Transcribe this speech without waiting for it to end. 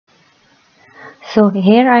So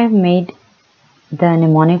here I have made the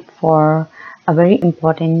mnemonic for a very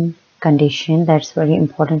important condition that's very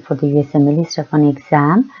important for the USMLE stuff on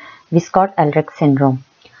exam, wiskott-aldrich syndrome.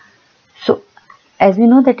 So as we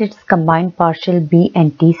know that it's combined partial B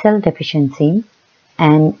and T cell deficiency,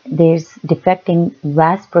 and there's defect in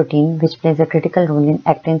VAS protein which plays a critical role in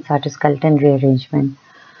actin cytoskeleton rearrangement.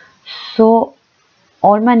 So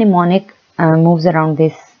all my mnemonic moves around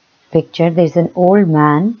this picture. There's an old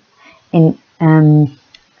man in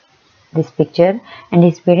this picture, and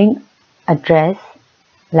he's wearing a dress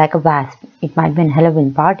like a wasp. It might be a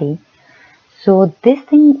Halloween party. So this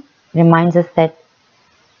thing reminds us that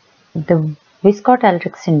the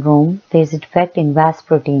wiskott-aldrich syndrome, there's a defect in VAS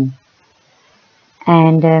protein,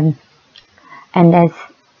 and as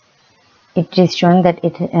it is showing that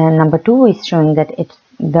it number 2 is showing that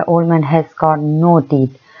the old man has got no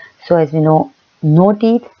teeth. So as we know, no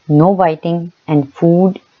teeth, no biting, and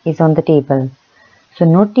food is on the table. So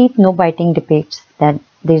no teeth, no biting depicts that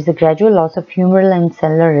there is a gradual loss of humoral and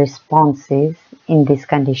cellular responses in this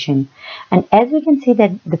condition. And as we can see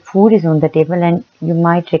that the food is on the table, and you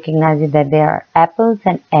might recognize it that there are apples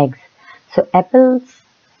and eggs. So apples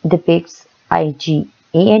depicts IgA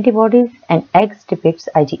antibodies and eggs depicts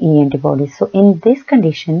IgE antibodies. So in this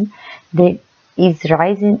condition, there is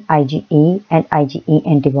rise in IgA and IgE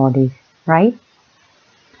antibodies, right?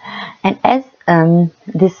 And as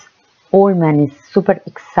this old man is super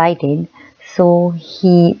excited, so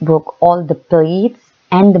he broke all the plates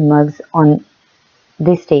and the mugs on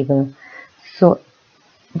this table. So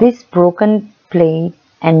this broken plate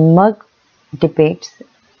and mug depicts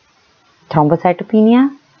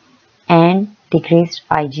thrombocytopenia and decreased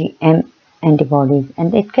IgM antibodies,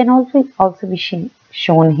 and it can also be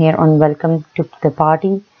shown here on welcome to the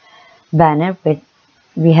party banner, but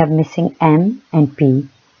we have missing M and P.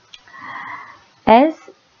 As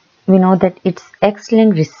we know that it's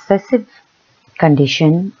X-linked recessive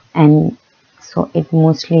condition, and so it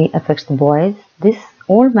mostly affects the boys. This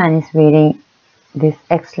old man is wearing this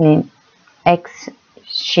X-linked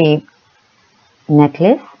X-shaped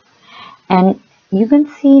necklace, and you can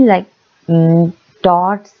see like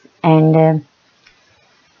dots and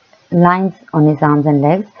lines on his arms and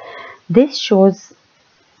legs. This shows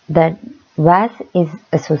that VAS is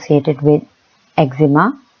associated with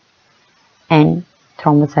eczema and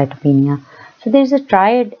thrombocytopenia. So there's a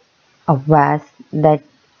triad of VAS that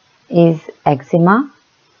is eczema,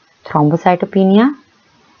 thrombocytopenia,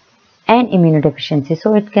 and immunodeficiency.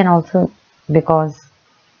 So it can also, because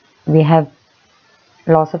we have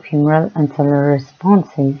loss of humoral and cellular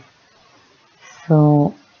responses.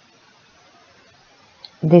 So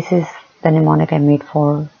this is the mnemonic I made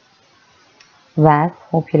for VAS.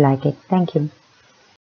 Hope you like it. Thank you.